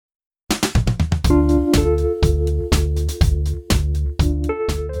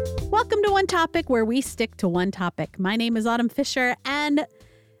Welcome to One Topic, where we stick to one topic. My name is Autumn Fisher, and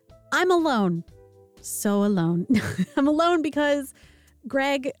I'm alone. So alone. I'm alone because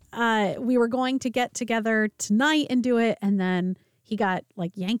Greg, we were going to get together tonight and do it, and then he got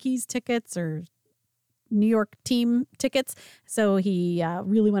like Yankees tickets or New York team tickets, so he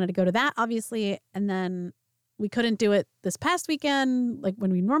really wanted to go to that, obviously, and then we couldn't do it this past weekend like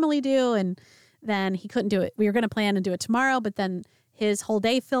when we normally do, and then he couldn't do it. We were going to plan and do it tomorrow, but then his whole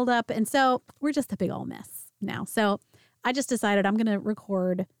day filled up, and so we're just a big old mess now. So I just decided I'm going to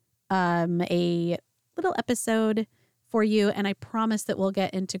record a little episode for you, and I promise that we'll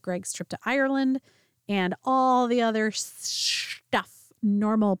get into Greg's trip to Ireland and all the other stuff,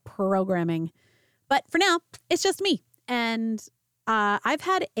 normal programming. But for now, it's just me, and I've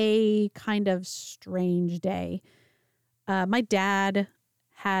had a kind of strange day. My dad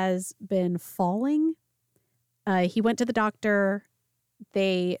has been falling. He went to the doctor.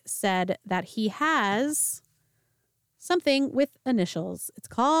 They said that he has something with initials. It's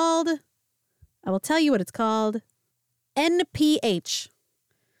called, I will tell you what it's called, NPH.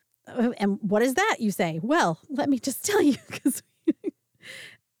 And what is that, you say? Well, let me just tell you, because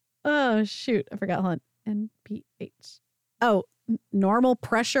oh, shoot, I forgot. Hold on. NPH. Oh, normal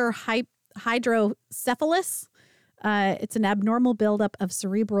pressure hydrocephalus. It's an abnormal buildup of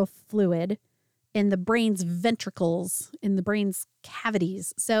cerebral fluid in the brain's ventricles, in the brain's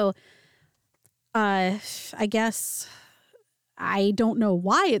cavities. So I guess I don't know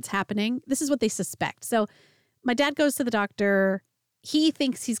why it's happening. This is what they suspect. So my dad goes to the doctor. He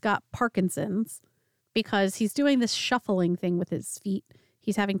thinks he's got Parkinson's because he's doing this shuffling thing with his feet.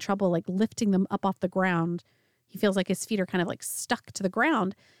 He's having trouble like lifting them up off the ground. He feels like his feet are kind of like stuck to the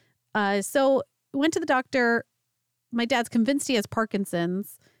ground. So went to the doctor. My dad's convinced he has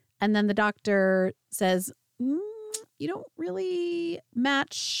Parkinson's. And then the doctor says, you don't really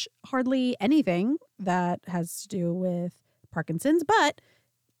match hardly anything that has to do with Parkinson's, but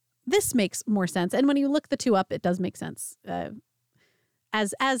this makes more sense. And when you look the two up, it does make sense.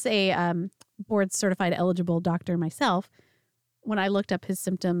 As a board certified eligible doctor myself, when I looked up his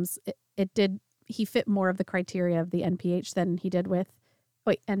symptoms, he fit more of the criteria of the NPH than he did with,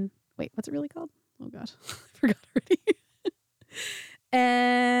 what's it really called? Oh God, I forgot already.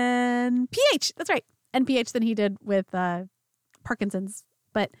 NPH, that's right. NPH than he did with Parkinson's.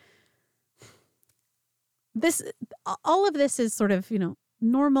 But all of this is sort of,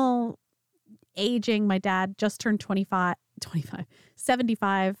 normal aging. My dad just turned 75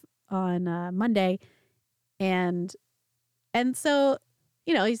 on Monday. And so,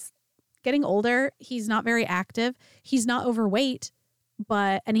 he's getting older. He's not very active. He's not overweight,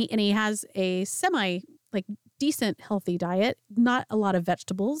 and he has a decent healthy diet, not a lot of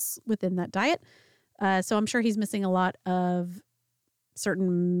vegetables within that diet. So I'm sure he's missing a lot of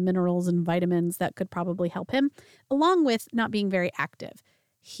certain minerals and vitamins that could probably help him, along with not being very active.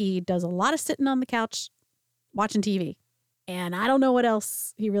 He does a lot of sitting on the couch watching TV, and I don't know what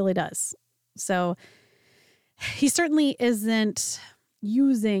else he really does. So he certainly isn't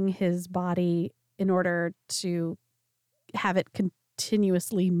using his body in order to have it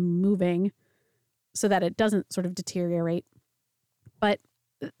continuously moving so that it doesn't sort of deteriorate. But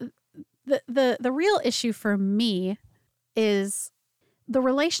the real issue for me is the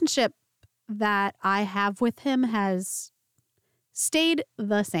relationship that I have with him has stayed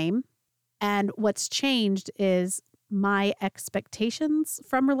the same. And what's changed is my expectations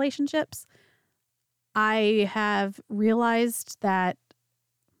from relationships. I have realized that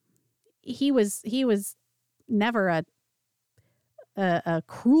he was never a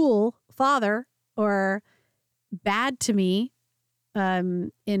cruel father or bad to me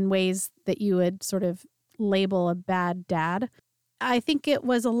in ways that you would sort of label a bad dad. I think it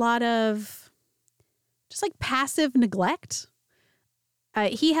was a lot of just like passive neglect.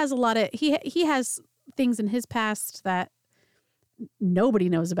 He has he has things in his past that nobody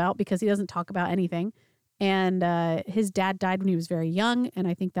knows about because he doesn't talk about anything. And his dad died when he was very young, and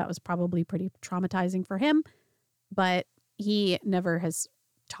I think that was probably pretty traumatizing for him. But he never has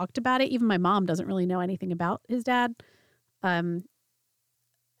talked about it. Even my mom doesn't really know anything about his dad,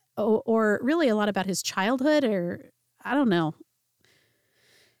 or really a lot about his childhood, or I don't know.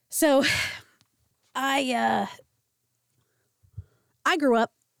 So I grew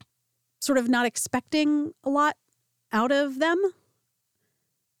up sort of not expecting a lot out of them.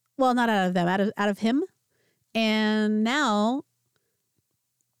 Well, not out of them, out of him. And now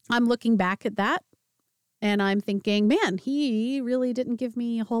I'm looking back at that and I'm thinking, man, he really didn't give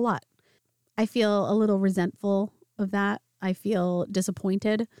me a whole lot. I feel a little resentful of that. I feel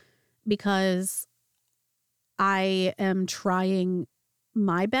disappointed because I am trying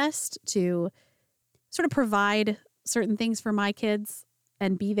my best to sort of provide certain things for my kids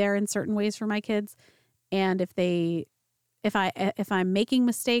and be there in certain ways for my kids. And if I'm making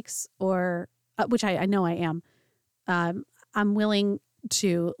mistakes or which I know I am, I'm willing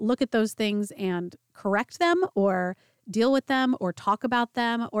to look at those things and correct them or deal with them or talk about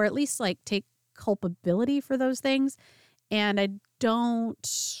them or at least like take culpability for those things. And I don't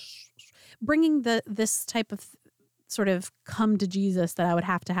bringing this type of sort of come to Jesus that I would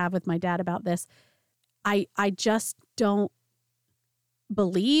have to have with my dad about this. I just don't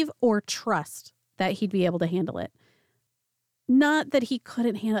believe or trust that he'd be able to handle it. Not that he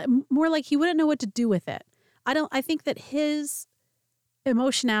couldn't handle it, more like he wouldn't know what to do with it. I think that his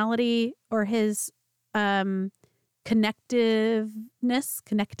emotionality or his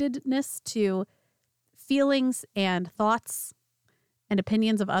connectedness to feelings and thoughts and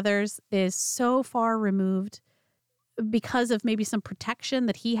opinions of others is so far removed because of maybe some protection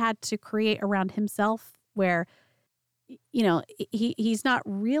that he had to create around himself where, he's not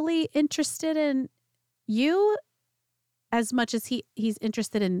really interested in you as much as he's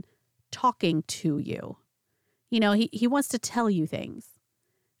interested in talking to you. He wants to tell you things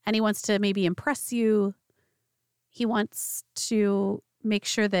and he wants to maybe impress you. He wants to make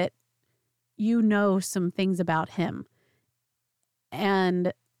sure that you know some things about him.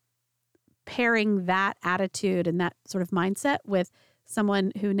 And pairing that attitude and that sort of mindset with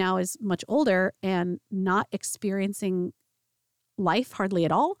someone who now is much older and not experiencing life hardly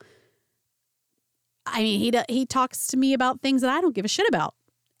at all. I mean, he talks to me about things that I don't give a shit about.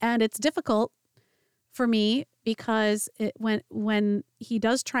 And it's difficult for me because when he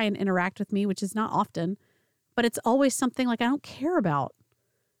does try and interact with me, which is not often, but it's always something like I don't care about.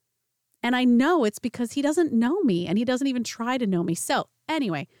 And I know it's because he doesn't know me and he doesn't even try to know me. So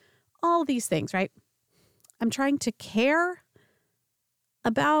anyway, all these things, right? I'm trying to care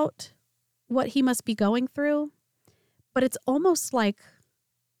about what he must be going through, but it's almost like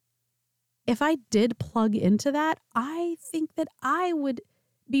if I did plug into that, I think that I would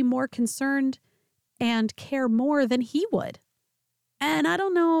be more concerned and care more than he would. And I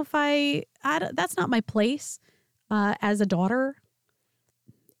don't know if that's not my place as a daughter.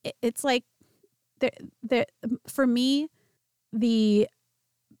 It's like for me, the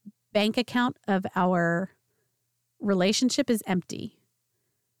bank account of our relationship is empty.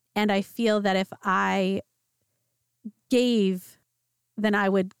 And I feel that if I gave, then I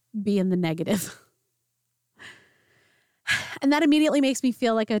would be in the negative. And that immediately makes me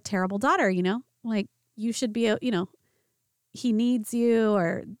feel like a terrible daughter, like you should be, he needs you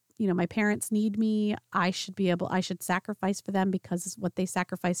or, my parents need me. I should sacrifice for them because it's what they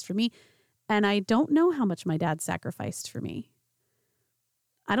sacrificed for me. And I don't know how much my dad sacrificed for me.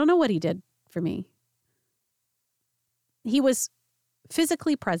 I don't know what he did for me. He was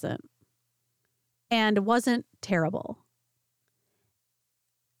physically present and wasn't terrible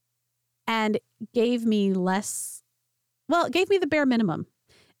and gave me gave me the bare minimum.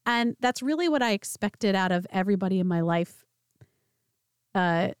 And that's really what I expected out of everybody in my life.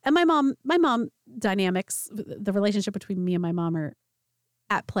 And my mom dynamics, the relationship between me and my mom are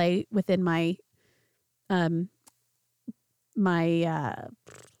at play within my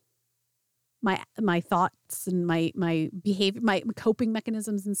thoughts and my behavior, my coping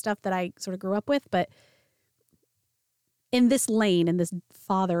mechanisms and stuff that I sort of grew up with. But in this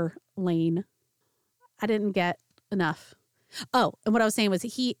father lane, I didn't get enough. Oh, and what I was saying was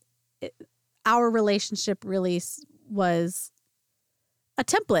our relationship really was a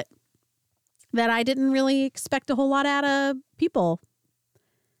template that I didn't really expect a whole lot out of people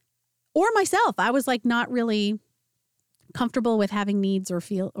or myself. I was like not really comfortable with having needs or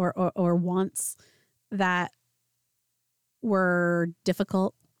wants that were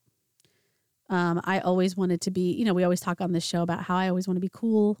difficult. I always wanted to be, we always talk on this show about how I always want to be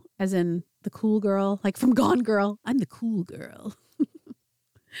cool, as in the cool girl, like from Gone Girl. I'm the cool girl.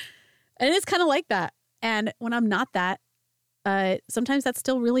 And it's kind of like that. And when I'm not that, sometimes that's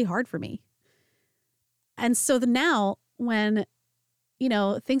still really hard for me. And so now when,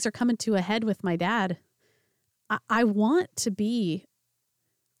 things are coming to a head with my dad, I want to be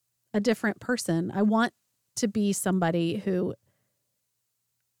a different person. I want to be somebody who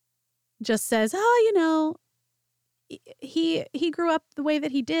just says, oh, he grew up the way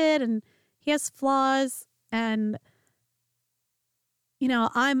that he did and he has flaws and,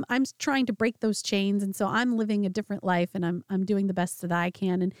 I'm trying to break those chains. And so I'm living a different life and I'm doing the best that I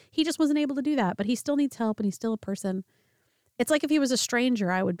can. And he just wasn't able to do that, but he still needs help and he's still a person. It's like if he was a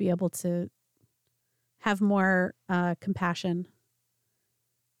stranger, I would be able to have more compassion.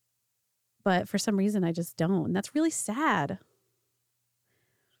 But for some reason, I just don't. And that's really sad.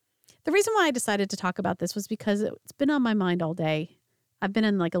 The reason why I decided to talk about this was because it's been on my mind all day. I've been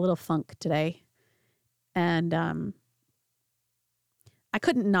in like a little funk today. And I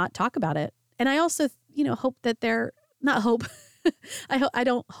couldn't not talk about it. And I also, hope that not hope. I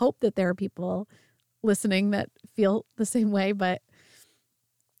don't hope that there are people listening that feel the same way, but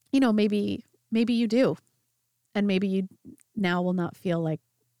maybe you do. And maybe you now will not feel like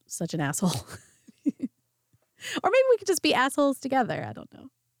such an asshole. Or maybe we could just be assholes together. I don't know.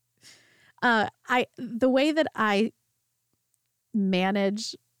 The way that I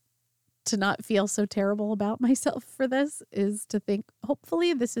manage to not feel so terrible about myself for this is to think,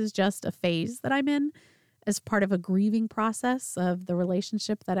 hopefully this is just a phase that I'm in as part of a grieving process of the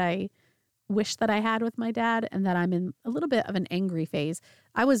relationship that I wish that I had with my dad, and that I'm in a little bit of an angry phase.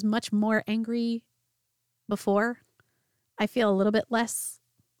 I was much more angry before. I feel a little bit less.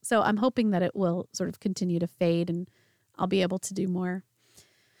 So I'm hoping that it will sort of continue to fade and I'll be able to do more.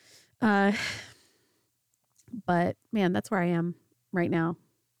 But man, that's where I am right now.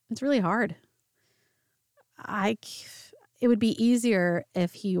 It's really hard. It would be easier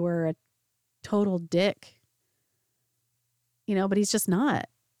if he were a total dick, but he's just not.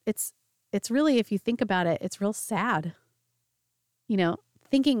 It's really, if you think about it, it's real sad,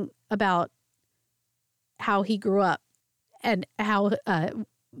 thinking about how he grew up and how,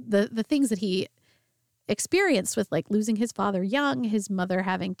 the things that he experienced with like losing his father young, his mother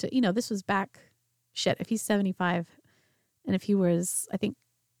having to, this was back, if he's 75 and if he was, I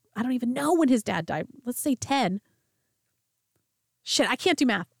don't even know when his dad died. Let's say 10. I can't do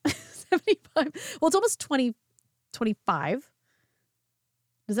math. 75. Well, it's almost 25.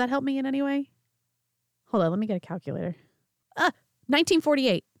 Does that help me in any way? Hold on, let me get a calculator.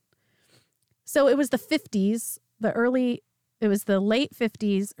 1948. So it was the 50s, it was the late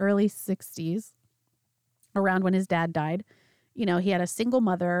 50s, early 60s, around when his dad died. He had a single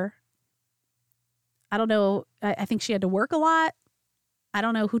mother. I don't know. I think she had to work a lot. I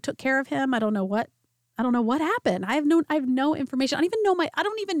don't know who took care of him. I don't know what happened. I have no information. I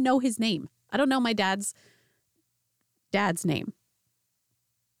don't even know his name. I don't know my dad's name.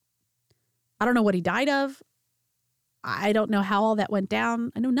 I don't know what he died of. I don't know how all that went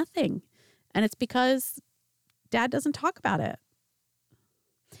down. I know nothing. And it's because Dad doesn't talk about it.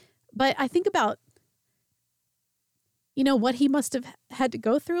 But I think about, what he must have had to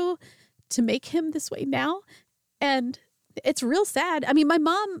go through to make him this way now. And it's real sad. I mean, my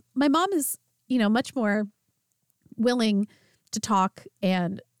mom is, much more willing to talk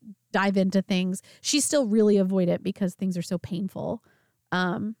and dive into things. She's still really avoid it because things are so painful.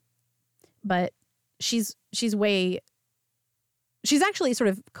 But she's actually sort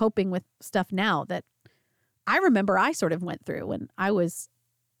of coping with stuff now that I remember I sort of went through when I was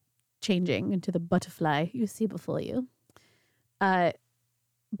changing into the butterfly you see before you. But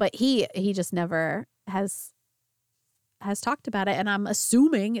he just never has talked about it. And I'm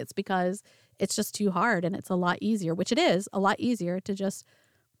assuming it's because it's just too hard and it's a lot easier, which it is a lot easier to just,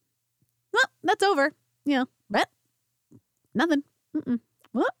 well, that's over. But nothing.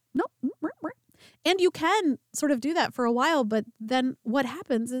 Well, no. And you can sort of do that for a while, but then what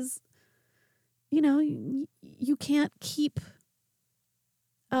happens is, you can't keep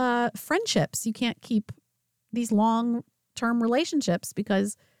friendships. You can't keep these long-term relationships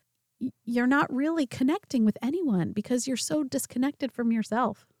because you're not really connecting with anyone because you're so disconnected from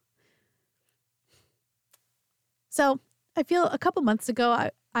yourself. So I feel a couple months ago,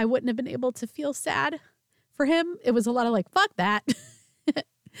 I wouldn't have been able to feel sad for him. It was a lot of like, fuck that.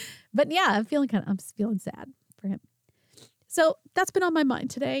 But yeah, I'm feeling sad for him. So that's been on my mind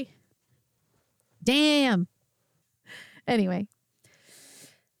today. Damn. Anyway,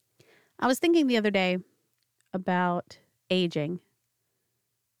 I was thinking the other day about aging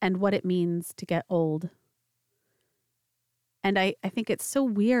and what it means to get old. And I think it's so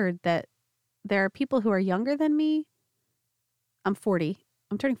weird that there are people who are younger than me. I'm 40.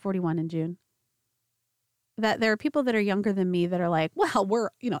 I'm turning 41 in June. That there are people that are younger than me that are like, well,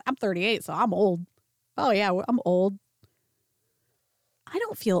 I'm 38, so I'm old. Oh yeah, I'm old. I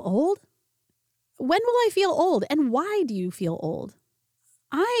don't feel old. When will I feel old? And why do you feel old?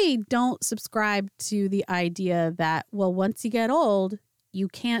 I don't subscribe to the idea that, well, once you get old, you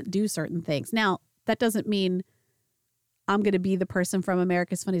can't do certain things. Now, that doesn't mean I'm going to be the person from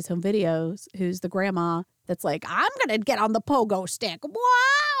America's Funniest Home Videos who's the grandma that's like, I'm going to get on the pogo stick.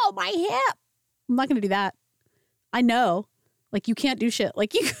 Wow, my hip. I'm not going to do that. I know. Like, you can't do shit.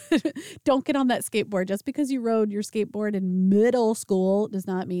 Like, you don't get on that skateboard. Just because you rode your skateboard in middle school does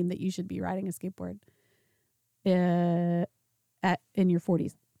not mean that you should be riding a skateboard in your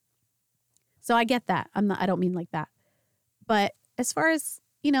 40s. So I get that. I don't mean like that. But as far as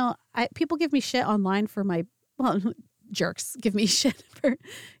people give me shit online for jerks give me shit for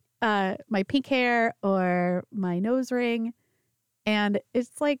my pink hair or my nose ring. And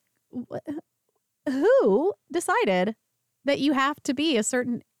it's like, who decided that you have to be you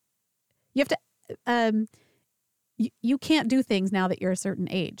have to, you can't do things now that you're a certain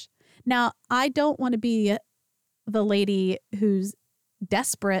age. Now, I don't want to be the lady who's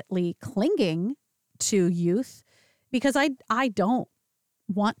desperately clinging to youth, because I don't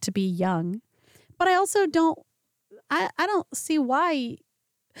want to be young, but I also don't see why.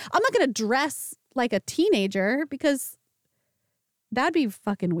 I'm not going to dress like a teenager because that'd be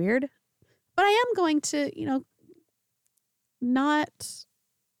fucking weird. But I am going to, not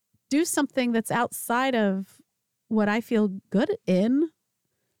do something that's outside of what I feel good in.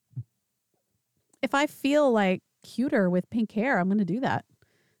 If I feel like cuter with pink hair, I'm going to do that.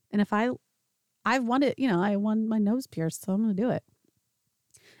 And if I wanted, I want my nose pierced, so I'm going to do it.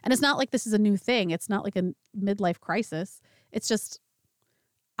 And it's not like this is a new thing. It's not like a midlife crisis. It's just,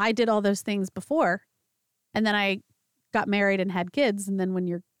 I did all those things before, and then I got married and had kids. And then when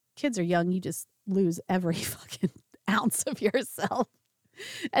your kids are young, you just lose every fucking ounce of yourself.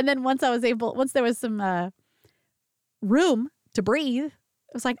 And then once there was some room to breathe,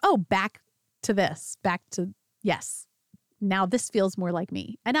 it was like, oh, back to yes. Now this feels more like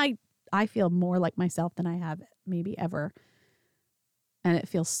me. And I feel more like myself than I have maybe ever. And it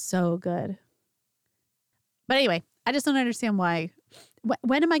feels so good. But anyway, I just don't understand why.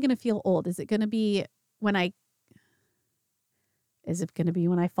 When am I going to feel old? Is it going to be when I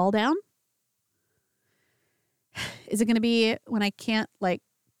fall down? Is it going to be when I can't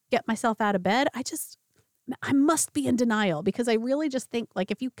get myself out of bed? I must be in denial, because I really just think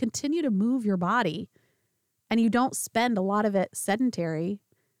if you continue to move your body and you don't spend a lot of it sedentary,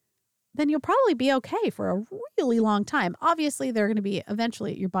 then you'll probably be okay for a really long time. Obviously, they're going to be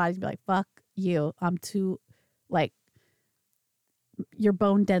eventually your body's going to be like, fuck you. I'm too your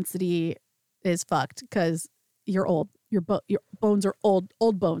bone density is fucked because you're old. Your bones are old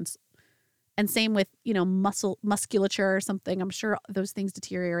bones. And same with, musculature or something. I'm sure those things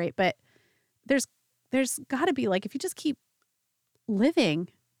deteriorate, but there's got to be if you just keep living,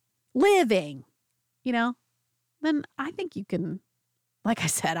 then I think you can, like I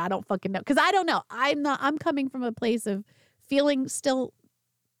said, I don't fucking know. Because I don't know. I'm coming from a place of feeling still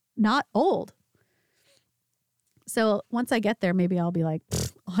not old. So once I get there, maybe I'll be like,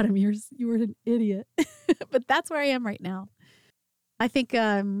 Autumn, you were an idiot. But that's where I am right now. I think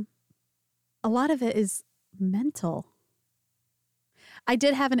a lot of it is mental. I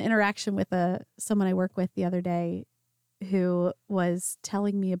did have an interaction with someone I work with the other day who was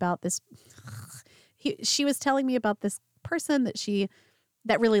telling me about this. She was telling me about this person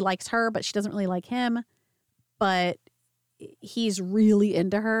that really likes her, but she doesn't really like him. But he's really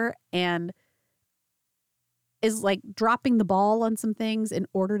into her and is dropping the ball on some things in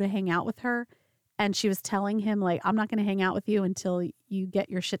order to hang out with her. And she was telling him I'm not going to hang out with you until you get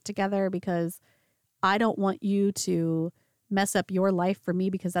your shit together, because I don't want you to mess up your life for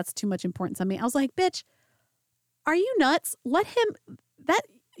me, because that's too much importance on me. I was like, bitch, are you nuts? Let him,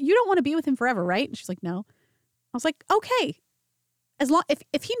 you don't want to be with him forever, right? And she's like, no. I was like, okay. As long,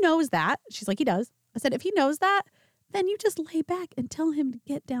 if he knows that, she's like, he does. I said, if he knows that, then you just lay back and tell him to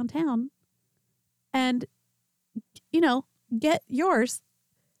get downtown and, get yours.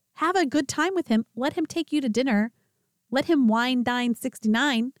 Have a good time with him. Let him take you to dinner. Let him wine dine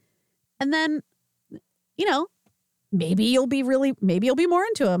 69. And then, maybe you'll be more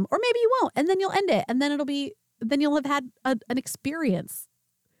into him, or maybe you won't. And then you'll end it. And then you'll have had an experience.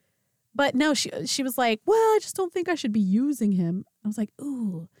 But no, she was like, well, I just don't think I should be using him. I was like,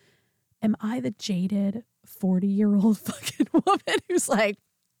 ooh, am I the jaded 40-year-old fucking woman who's like,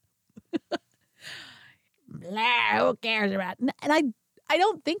 blah, who cares about it? And I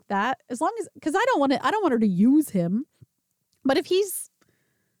don't think that, as long as, because I don't want her to use him. But if he's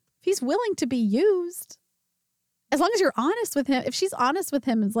willing to be used, as long as you're honest with him, if she's honest with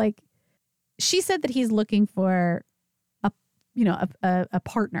him, it's she said that he's looking for a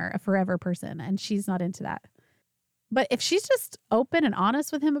partner, a forever person, and she's not into that. But if she's just open and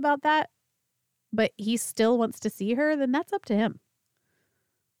honest with him about that, but he still wants to see her, then that's up to him.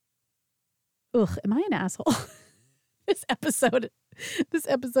 Ugh, am I an asshole? This episode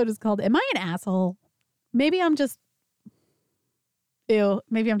is called Am I an Asshole? Maybe I'm just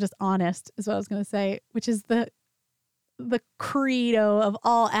honest, is what I was going to say, which is the credo of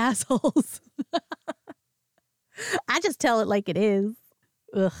all assholes. I just tell it like it is.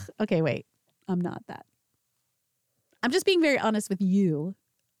 Ugh. Okay, wait. I'm not that. I'm just being very honest with you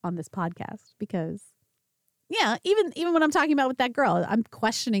on this podcast, because Yeah, even when I'm talking about with that girl, I'm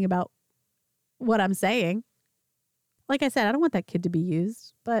questioning about what I'm saying. Like I said, I don't want that kid to be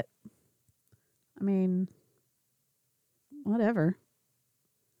used, but I mean, whatever.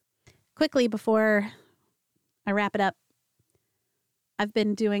 Quickly before I wrap it up, I've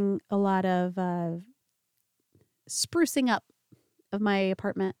been doing a lot of sprucing up of my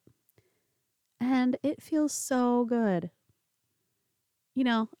apartment, and it feels so good. You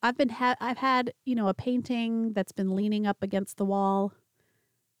know, I've had, you know, a painting that's been leaning up against the wall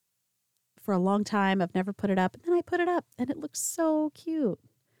for a long time. I've never put it up. And then I put it up and it looks so cute.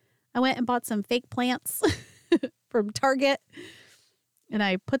 I went and bought some fake plants from Target and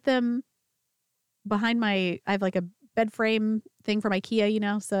I put them behind I have like a bed frame thing from IKEA, you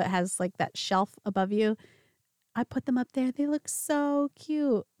know, so it has like that shelf above you. I put them up there. They look so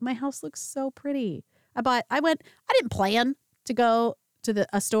cute. My house looks so pretty. I didn't plan to go to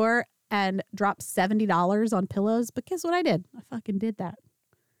a store and drop $70 on pillows, but guess what I did? I fucking did that.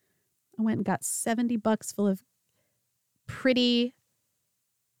 I went and got $70 full of pretty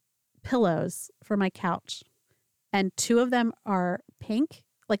pillows for my couch. And 2 of them are pink,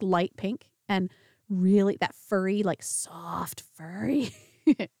 like light pink, and really that furry, like soft furry.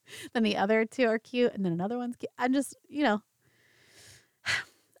 Then the other 2 are cute, and then another one's cute. I'm just, you know,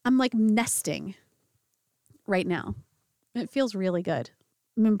 I'm like nesting right now. It feels really good.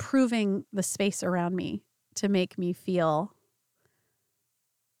 I'm improving the space around me to make me feel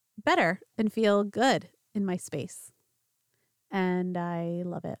better and feel good in my space. And I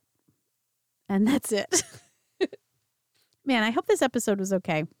love it. And that's it. Man, I hope this episode was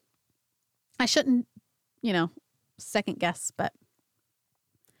okay. I shouldn't, you know, second guess, but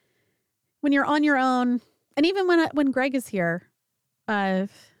when you're on your own, and even when Greg is here, there's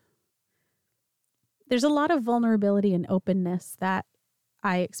a lot of vulnerability and openness that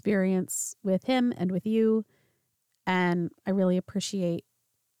I experience with him and with you. And I really appreciate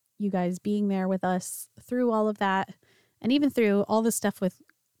you guys being there with us through all of that. And even through all the stuff with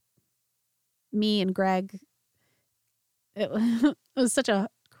me and Greg. It was such a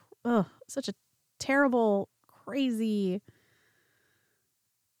terrible, crazy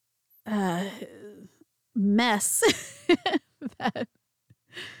mess.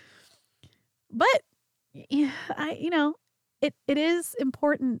 But yeah, it is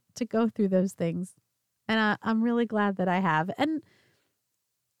important to go through those things, and I'm really glad that I have, and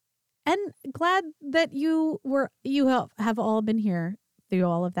glad that you have all been here through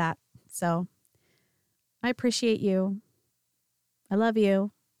all of that. So I appreciate you. I love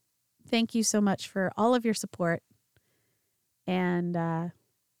you. Thank you so much for all of your support, and I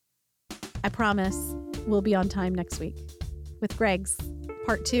promise we'll be on time next week with Greg's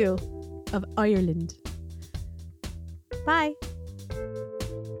part 2 of Ireland. Bye.